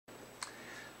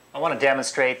I want to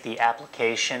demonstrate the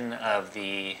application of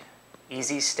the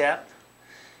Easy Step.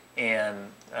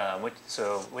 And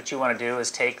so what you want to do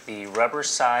is take the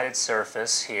rubber-sided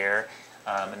surface here,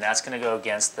 and that's going to go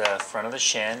against the front of the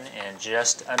shin and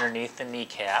just underneath the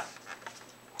kneecap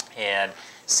and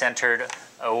centered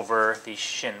over the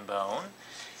shin bone.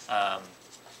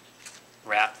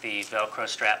 Wrap the Velcro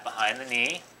strap behind the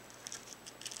knee.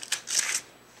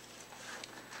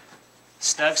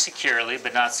 Snug securely,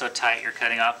 but not so tight you're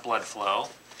cutting off blood flow,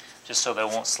 just so they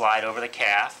won't slide over the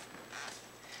calf.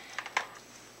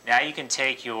 Now you can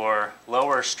take your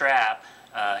lower strap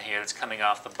here that's coming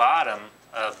off the bottom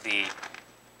of the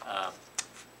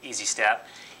Easy Step,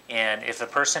 and if the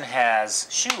person has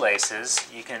shoelaces,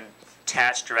 you can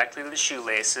attach directly to the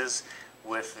shoelaces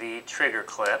with the trigger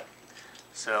clip.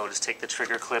 So just take the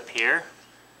trigger clip here,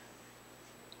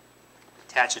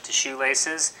 attach it to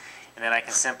shoelaces, and then I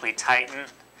can simply tighten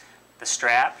the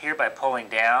strap here by pulling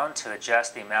down to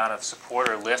adjust the amount of support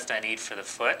or lift I need for the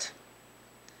foot.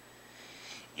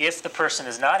 If the person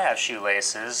does not have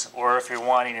shoelaces, or if you're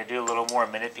wanting to do a little more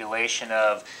manipulation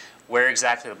of where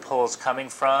exactly the pull is coming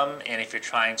from, and if you're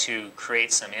trying to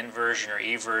create some inversion or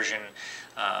eversion,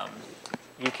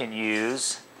 you can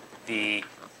use the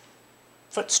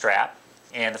foot strap.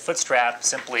 And the foot strap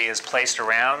simply is placed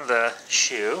around the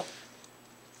shoe.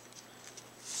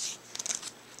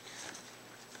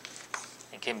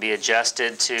 It can be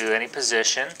adjusted to any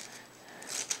position.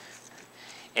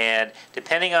 And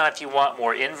depending on if you want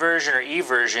more inversion or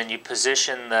eversion, you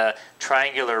position the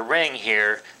triangular ring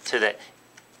here to the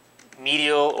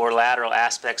medial or lateral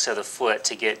aspects of the foot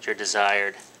to get your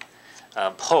desired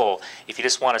pull. If you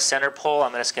just want a center pull,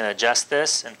 I'm just going to adjust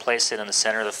this and place it in the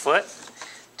center of the foot.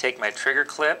 Take my trigger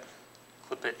clip,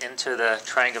 clip it into the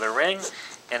triangular ring,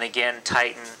 and again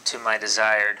tighten to my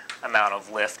desired amount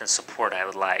of lift and support I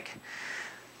would like.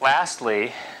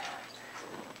 Lastly,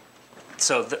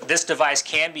 so this device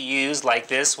can be used like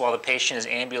this while the patient is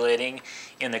ambulating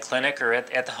in the clinic or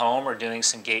at the home or doing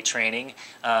some gait training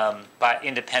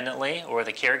independently or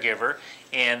the caregiver.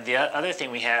 And the other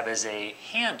thing we have is a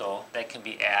handle that can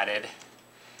be added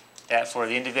that for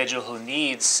the individual who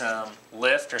needs some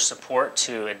lift or support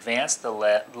to advance the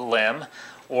limb,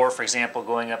 or for example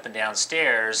going up and down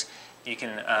stairs, you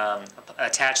can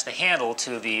attach the handle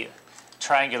to the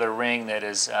triangular ring that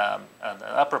is on the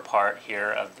upper part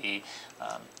here of the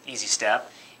Easy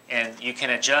Step, and you can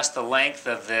adjust the length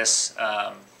of this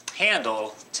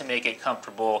handle to make it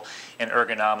comfortable and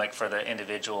ergonomic for the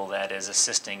individual that is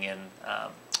assisting in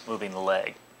moving the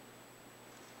leg.